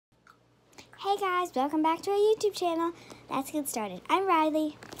Hey guys, welcome back to our YouTube channel. Let's get started. I'm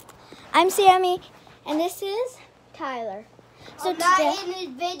Riley. I'm Sammy, and this is Tyler. So today, in this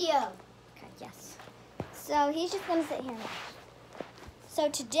video. Okay, yes. So he's just gonna sit here now. So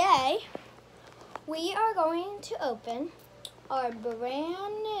today we are going to open our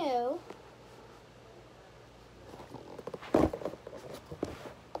brand new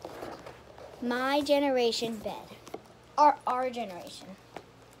My Generation bed. Our generation.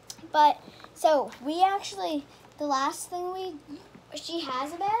 But, so, we actually, the last thing she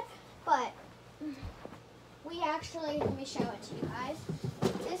has a bed, but we actually, let me show it to you guys.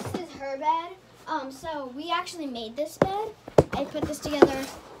 This is her bed. So we actually made this bed. I put this together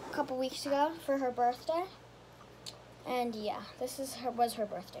a couple weeks ago for her birthday. And yeah, this was her birthday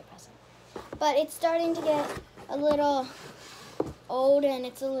present. But it's starting to get a little old and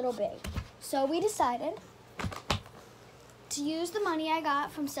it's a little big. So we decided to use the money I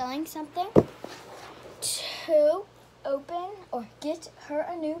got from selling something to open or get her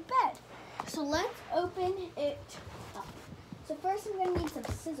a new bed. So let's open it up. So first I'm going to need some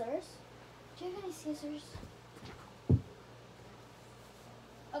scissors. Do you have any scissors?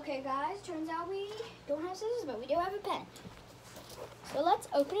 Okay guys, turns out we don't have scissors, but we do have a pen. So let's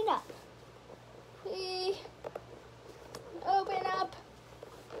open it up. We open up.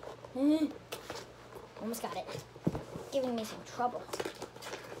 Almost got it. Giving me some trouble.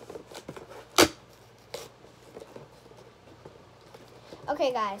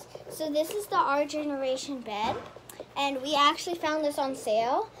 Okay guys, so this is the Our Generation bed, and we actually found this on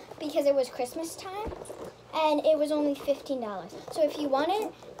sale because it was Christmas time and it was only $15. So if you want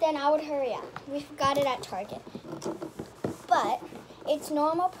it, then I would hurry up. We got it at Target. But its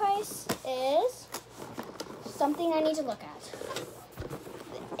normal price is something I need to look at.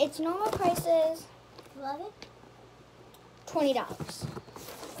 Its normal price is $20.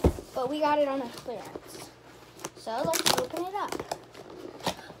 But we got it on a clearance. So let's open it up.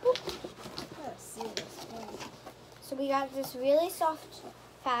 So we got this really soft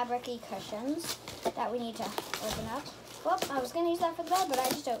fabric-y cushions that we need to open up. Well, I was going to use that for the bed, but I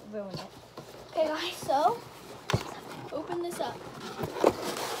just ruined it. Okay guys, so open this up.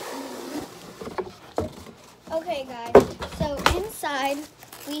 Okay guys, so inside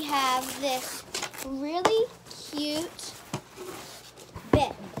we have this really cute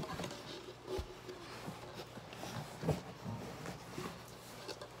bed.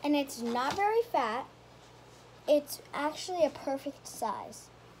 And it's not very fat. It's actually a perfect size.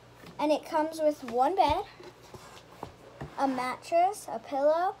 And it comes with one bed, a mattress, a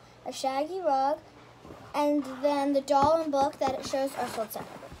pillow, a shaggy rug, and then the doll and book that it shows are sold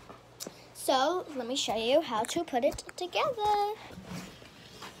separately. So let me show you how to put it together.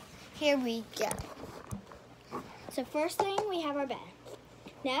 Here we go. So first thing, we have our bed.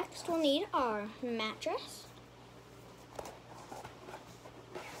 Next, we'll need our mattress.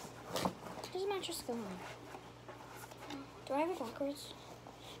 Where does the mattress go on? Do I have it backwards?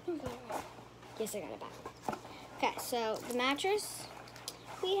 Yes, I got it back. Okay, so the mattress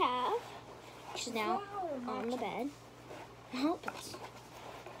we have, which is now on the bed.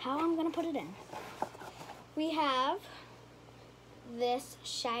 How I'm gonna put it in. We have this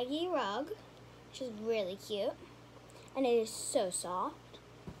shaggy rug, which is really cute, and it is so soft.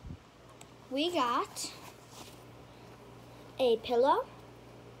 We got a pillow,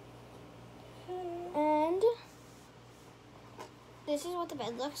 and this is what the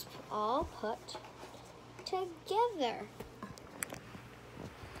bed looks all put together.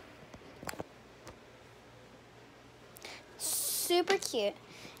 Super cute.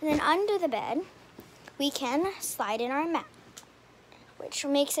 And then under the bed, we can slide in our mat, which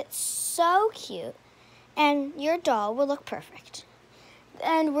makes it so cute, and your doll will look perfect.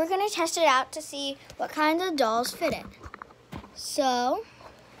 And we're gonna test it out to see what kind of dolls fit in. So,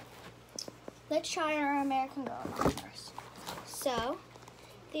 let's try our American Girl doll first. So,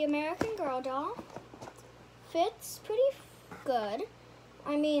 the American Girl doll fits pretty good.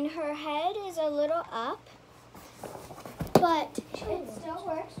 I mean, her head is a little up, but it still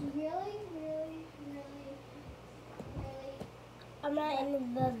works really. I'm not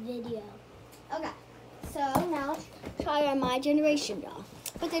in the video. Okay, so now let's try our My Generation doll.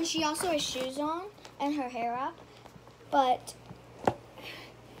 But then she also has shoes on and her hair up, but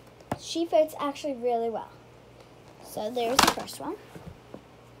she fits actually really well. So there's the first one.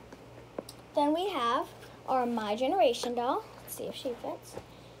 Then we have our My Generation doll. Let's see if she fits.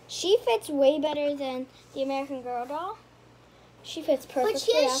 She fits way better than the American Girl doll. She fits perfectly. But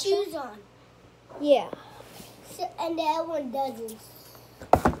she has shoes on. Yeah. So, and the other one doesn't.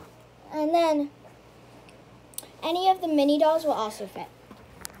 And then any of the mini dolls will also fit.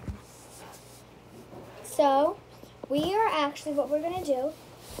 So we are actually, what we're gonna do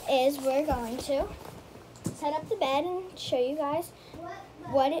is we're going to set up the bed and show you guys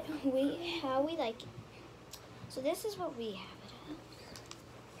how we like it. So this is what we have it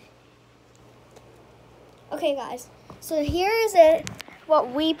at. Okay guys, so here is what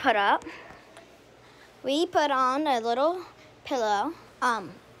we put up. We put on a little pillow,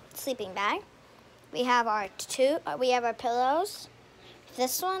 sleeping bag. We have our pillows,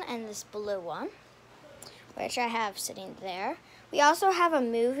 this one and this blue one, which I have sitting there. We also have a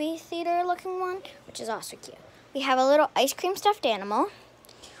movie theater looking one, which is also cute. We have a little ice cream stuffed animal,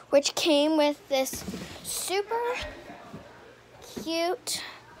 which came with this super cute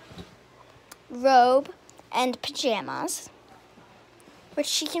robe and pajamas, which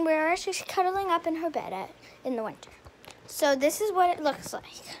she can wear as she's cuddling up in her bed in the winter. So this is what it looks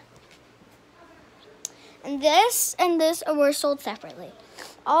like. And this were sold separately.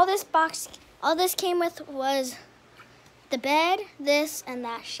 All this came with was the bed, this, and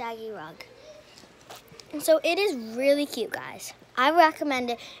that shaggy rug. And so it is really cute, guys. I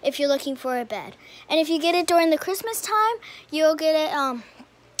recommend it if you're looking for a bed. And if you get it during the Christmas time, you'll get it,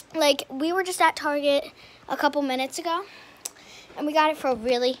 like we were just at Target a couple minutes ago, and we got it for a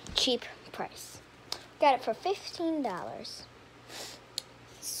really cheap price. Got it for $15.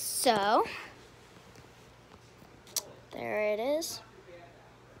 So, there it is.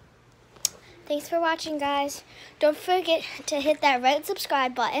 Thanks for watching, guys. Don't forget to hit that red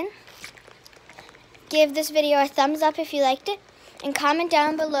subscribe button. Give this video a thumbs up if you liked it. And comment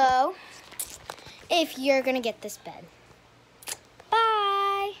down below if you're going to get this bed.